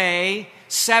not say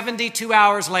 72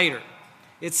 hours later.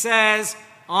 It says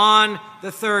on the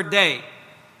 3rd day.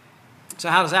 So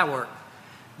how does that work?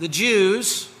 The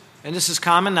Jews, and this is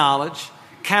common knowledge,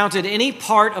 counted any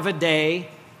part of a day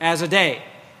as a day.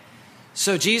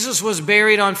 So Jesus was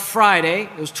buried on Friday.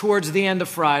 It was towards the end of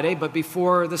Friday, but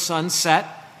before the sun set.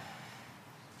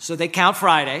 So they count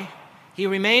Friday. He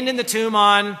remained in the tomb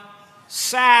on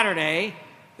Saturday.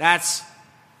 That's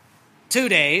 2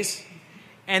 days.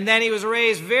 And then he was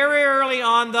raised very early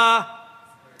on the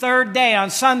third day, on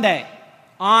Sunday,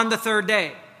 on the third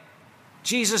day.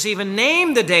 Jesus even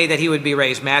named the day that he would be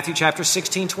raised. Matthew chapter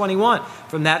 16:21.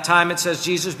 From that time it says,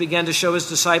 Jesus began to show his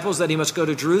disciples that he must go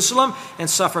to Jerusalem and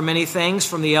suffer many things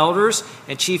from the elders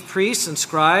and chief priests and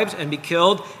scribes and be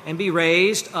killed and be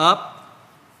raised up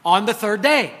on the third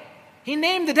day. He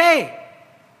named the day.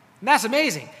 And that's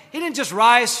amazing. He didn't just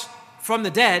rise from the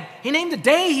dead. He named the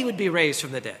day he would be raised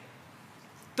from the dead.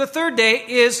 The third day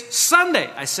is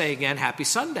Sunday. I say again, happy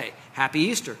Sunday. Happy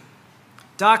Easter.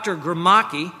 Dr.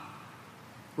 Gramacki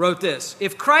wrote this: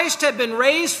 if Christ had been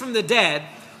raised from the dead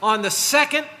on the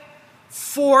second,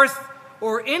 fourth,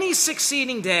 or any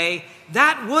succeeding day,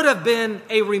 that would have been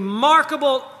a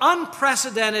remarkable,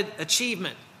 unprecedented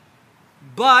achievement.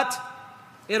 But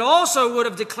it also would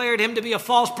have declared him to be a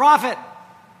false prophet,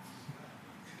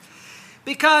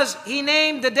 because he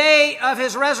named the day of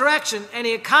his resurrection and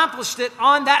he accomplished it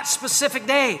on that specific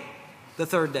day, the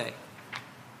third day.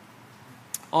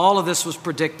 All of this was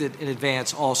predicted in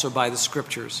advance also by the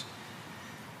scriptures.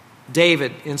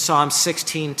 David in Psalm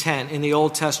 16:10 in the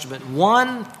Old Testament,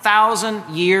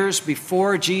 1,000 years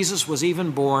before Jesus was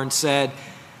even born, said,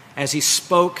 as he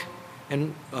spoke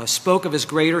of his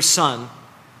greater son,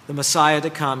 the Messiah to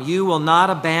come, you will not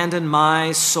abandon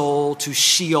my soul to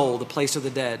Sheol, the place of the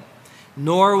dead,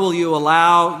 nor will you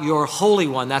allow your Holy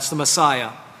One, that's the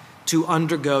Messiah, to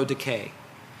undergo decay.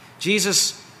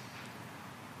 Jesus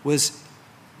was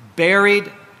buried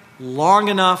long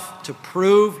enough to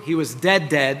prove he was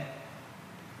dead,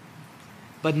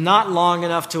 but not long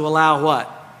enough to allow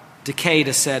what? Decay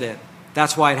to set in.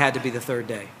 That's why it had to be the third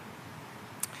day.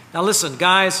 Now listen,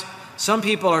 guys, some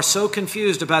people are so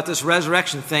confused about this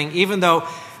resurrection thing, even though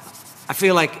I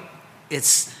feel like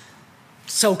it's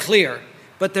so clear,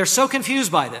 but they're so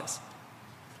confused by this.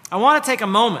 I want to take a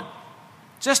moment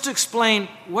just to explain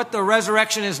what the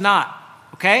resurrection is not,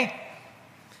 okay?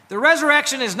 The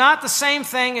resurrection is not the same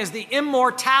thing as the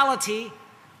immortality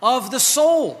of the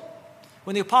soul.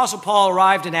 When the Apostle Paul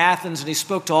arrived in Athens and he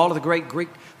spoke to all of the great Greek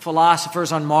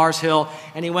philosophers on Mars Hill,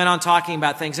 and he went on talking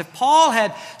about things, if Paul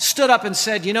had stood up and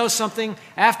said, you know something,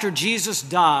 after Jesus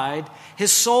died,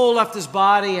 his soul left his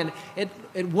body and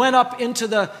it went up into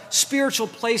the spiritual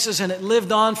places and it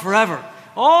lived on forever,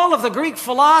 all of the Greek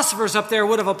philosophers up there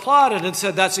would have applauded and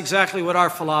said, that's exactly what our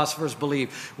philosophers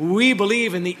believe. We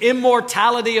believe in the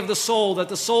immortality of the soul, that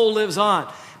the soul lives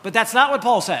on. But that's not what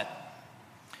Paul said.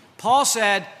 Paul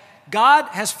said, God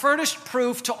has furnished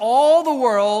proof to all the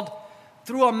world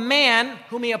through a man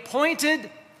whom he appointed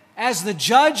as the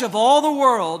judge of all the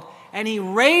world, and he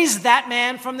raised that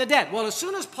man from the dead. Well, as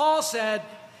soon as Paul said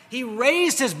he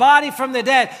raised his body from the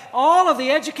dead, all of the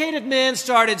educated men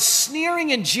started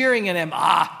sneering and jeering at him.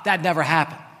 That never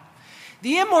happened.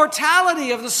 The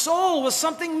immortality of the soul was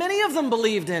something many of them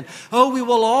believed in. Oh, we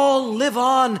will all live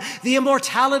on, the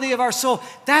immortality of our soul.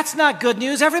 That's not good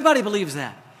news. Everybody believes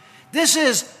that. This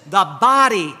is the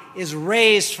body is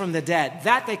raised from the dead.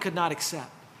 That they could not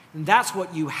accept. And that's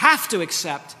what you have to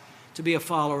accept to be a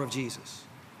follower of Jesus.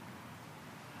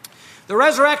 The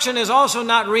resurrection is also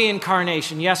not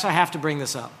reincarnation. Yes, I have to bring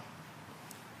this up.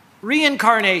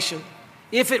 Reincarnation,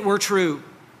 if it were true,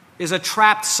 is a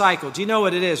trapped cycle. Do you know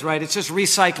what it is, right? It's just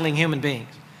recycling human beings.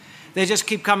 They just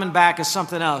keep coming back as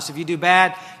something else. If you do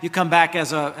bad, you come back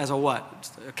as a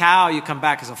what? A cow, you come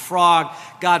back as a frog.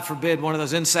 God forbid, one of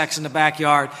those insects in the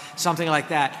backyard, something like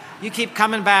that. You keep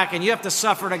coming back and you have to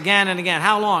suffer it again and again.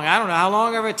 How long? I don't know. How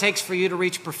long ever it takes for you to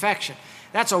reach perfection.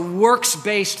 That's a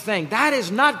works-based thing. That is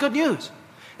not good news.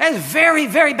 That is very,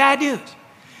 very bad news.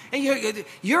 And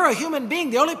you're a human being.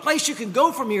 The only place you can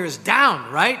go from here is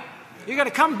down, right? You're going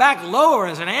to come back lower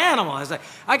as an animal. As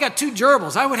I got 2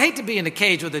 gerbils. I would hate to be in a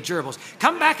cage with the gerbils.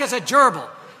 Come back as a gerbil.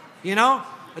 You know,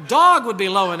 a dog would be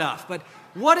low enough. But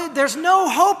there's no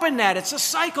hope in that. It's a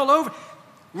cycle over.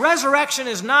 Resurrection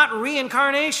is not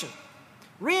reincarnation.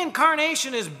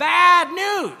 Reincarnation is bad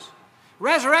news.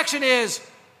 Resurrection is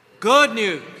good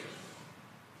news.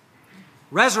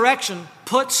 Resurrection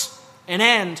puts an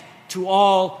end to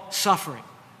all suffering.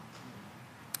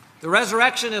 The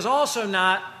resurrection is also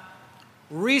not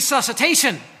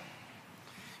resuscitation.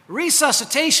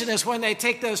 Resuscitation is when they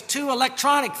take those 2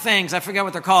 electronic things, I forget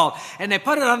what they're called, and they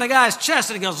put it on the guy's chest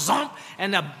and it goes zomp,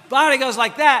 and the body goes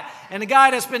like that, and the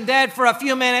guy that's been dead for a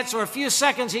few minutes or a few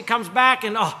seconds, he comes back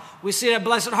and we see that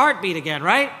blessed heartbeat again,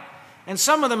 right? And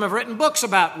some of them have written books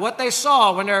about what they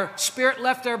saw when their spirit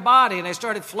left their body and they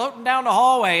started floating down the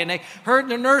hallway and they heard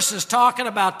the nurses talking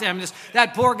about them.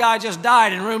 That poor guy just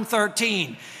died in room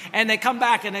 13. And they come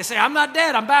back and they say, I'm not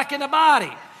dead, I'm back in the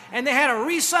body. And they had a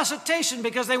resuscitation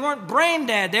because they weren't brain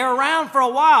dead. They were around for a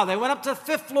while. They went up to the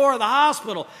 5th floor of the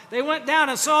hospital. They went down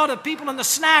and saw the people in the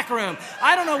snack room.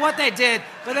 I don't know what they did,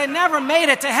 but they never made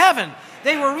it to heaven.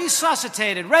 They were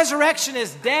resuscitated. Resurrection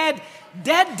is dead,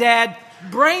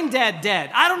 brain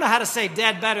dead. I don't know how to say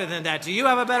dead better than that. Do you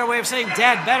have a better way of saying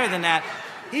dead better than that?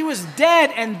 He was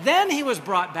dead and then he was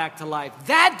brought back to life.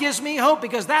 That gives me hope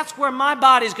because that's where my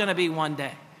body's going to be one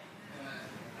day.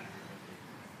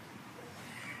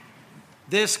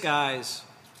 This, guys,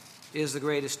 is the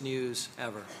greatest news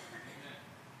ever.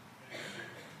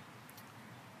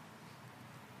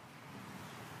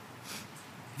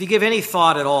 If you give any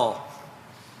thought at all,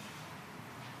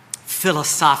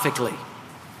 philosophically,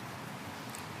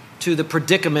 to the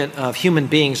predicament of human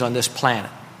beings on this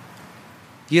planet,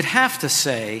 you'd have to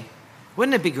say,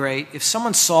 wouldn't it be great if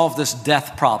someone solved this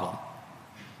death problem?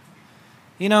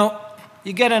 You know,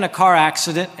 you get in a car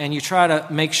accident and you try to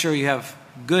make sure you have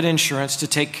good insurance to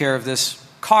take care of this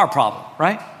car problem,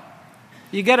 right?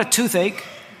 You get a toothache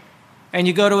and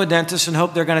you go to a dentist and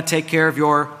hope they're going to take care of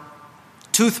your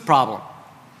tooth problem.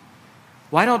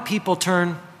 Why don't people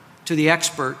turn to the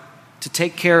expert to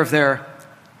take care of their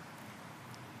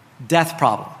death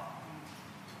problem?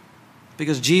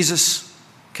 Because Jesus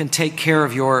can take care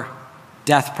of your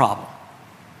death problem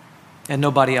and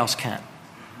nobody else can.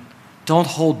 Don't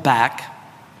hold back.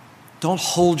 Don't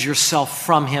hold yourself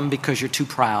from him because you're too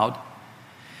proud.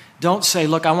 Don't say,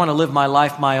 look, I want to live my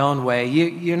life my own way.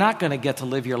 You're not going to get to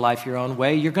live your life your own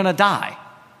way. You're going to die.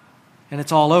 And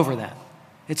it's all over then.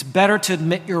 It's better to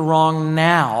admit you're wrong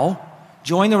now.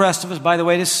 Join the rest of us. By the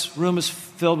way, this room is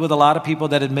filled with a lot of people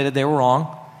that admitted they were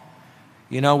wrong.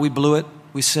 You know, we blew it.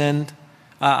 We sinned.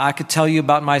 I could tell you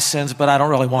about my sins, but I don't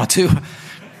really want to.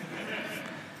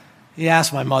 You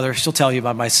ask my mother. She'll tell you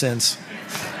about my sins.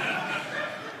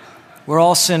 We're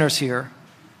all sinners here.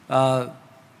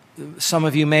 Some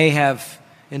of you may have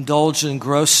indulged in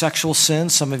gross sexual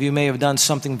sins. Some of you may have done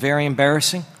something very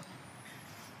embarrassing.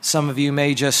 Some of you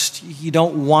may you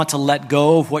don't want to let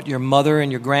go of what your mother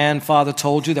and your grandfather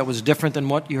told you that was different than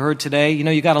what you heard today. You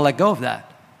know, you got to let go of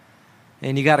that.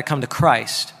 And you got to come to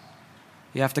Christ.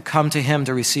 You have to come to him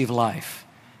to receive life.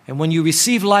 And when you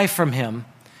receive life from him,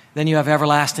 then you have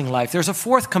everlasting life. There's a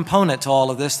fourth component to all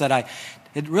of this that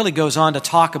it really goes on to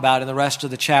talk about in the rest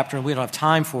of the chapter, and we don't have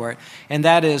time for it. And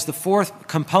that is the fourth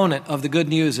component of the good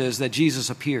news is that Jesus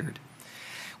appeared.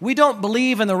 We don't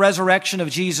believe in the resurrection of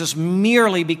Jesus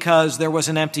merely because there was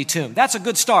an empty tomb. That's a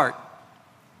good start.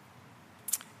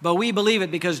 But we believe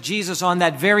it because Jesus on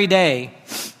that very day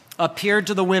appeared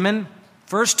to the women,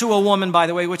 first to a woman, by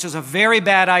the way, which is a very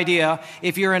bad idea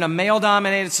if you're in a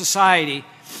male-dominated society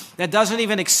that doesn't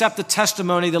even accept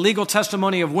the legal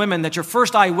testimony of women, that your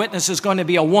first eyewitness is going to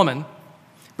be a woman.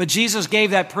 But Jesus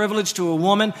gave that privilege to a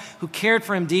woman who cared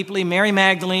for him deeply, Mary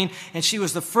Magdalene, and she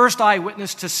was the first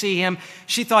eyewitness to see him.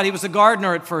 She thought he was the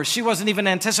gardener at first. She wasn't even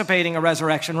anticipating a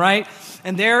resurrection, right?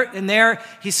 And there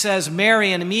he says,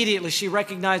 Mary, and immediately she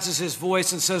recognizes his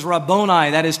voice and says,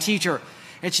 Rabboni, that is teacher.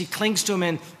 And she clings to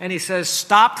him, and he says,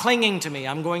 stop clinging to me.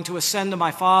 I'm going to ascend to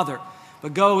my Father.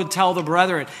 But go and tell the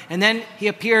brethren. And then he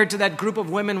appeared to that group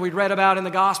of women we read about in the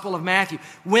Gospel of Matthew.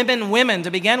 Women to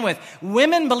begin with.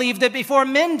 Women believed it before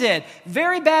men did.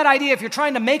 Very bad idea if you're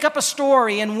trying to make up a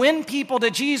story and win people to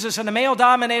Jesus in a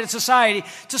male-dominated society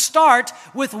to start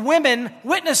with women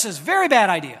witnesses. Very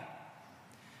bad idea.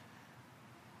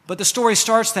 But the story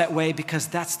starts that way because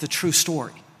that's the true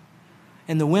story.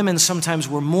 And the women sometimes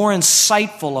were more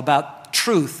insightful about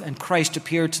truth, and Christ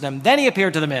appeared to them. Then he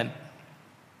appeared to the men.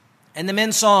 And the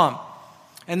men saw him.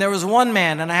 And there was one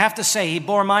man, and I have to say, he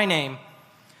bore my name,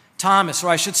 Thomas, or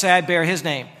I should say I bear his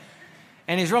name.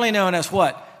 And he's really known as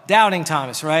what? Doubting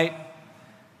Thomas, right?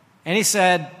 And he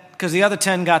said, because the other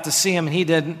 10 got to see him and he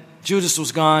didn't, Judas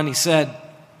was gone, he said,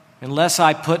 unless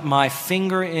I put my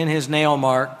finger in his nail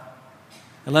mark,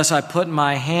 unless I put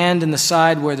my hand in the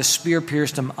side where the spear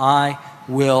pierced him, I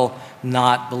will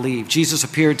not believe. Jesus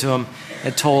appeared to him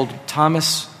and told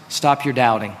Thomas, stop your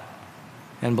doubting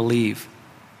and believe.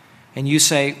 And you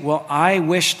say, well, I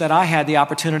wish that I had the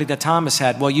opportunity that Thomas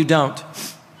had. Well, you don't.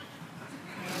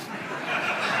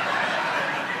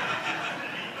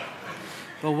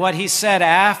 But what he said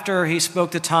after he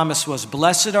spoke to Thomas was,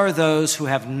 blessed are those who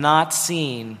have not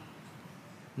seen,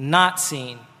 never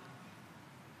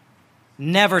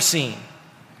seen,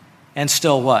 and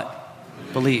still what?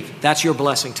 Believe. That's your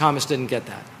blessing. Thomas didn't get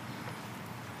that.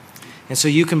 And so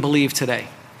you can believe today.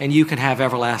 and you can have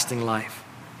everlasting life.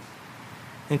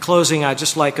 In closing, I'd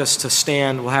just like us to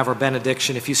stand. We'll have our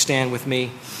benediction if you stand with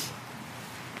me.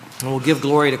 And we'll give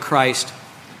glory to Christ.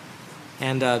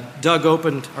 And Doug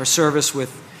opened our service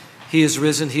with, He is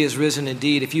risen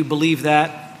indeed. If you believe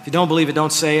that, if you don't believe it,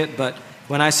 don't say it. But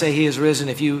when I say He is risen,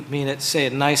 if you mean it, say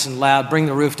it nice and loud. Bring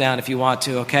the roof down if you want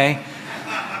to, okay?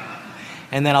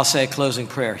 And then I'll say a closing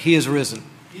prayer. He is risen.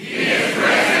 He is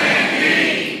risen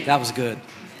indeed. That was good.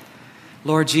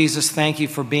 Lord Jesus, thank you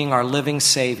for being our living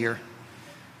Savior.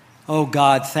 Oh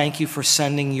God, thank you for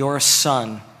sending your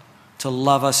Son to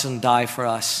love us and die for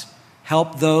us.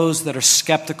 Help those that are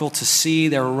skeptical to see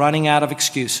they're running out of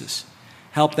excuses.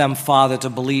 Help them, Father, to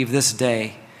believe this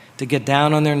day, to get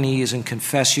down on their knees and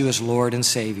confess you as Lord and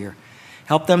Savior.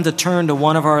 Help them to turn to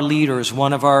one of our leaders,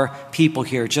 one of our people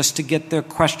here, just to get their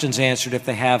questions answered if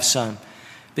they have some.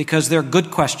 Because they're good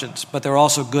questions, but they're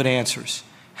also good answers.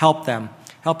 Help them.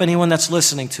 Help anyone that's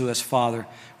listening to us, Father,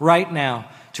 right now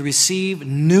to receive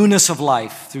newness of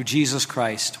life through Jesus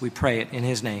Christ. We pray it in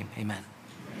His name. Amen.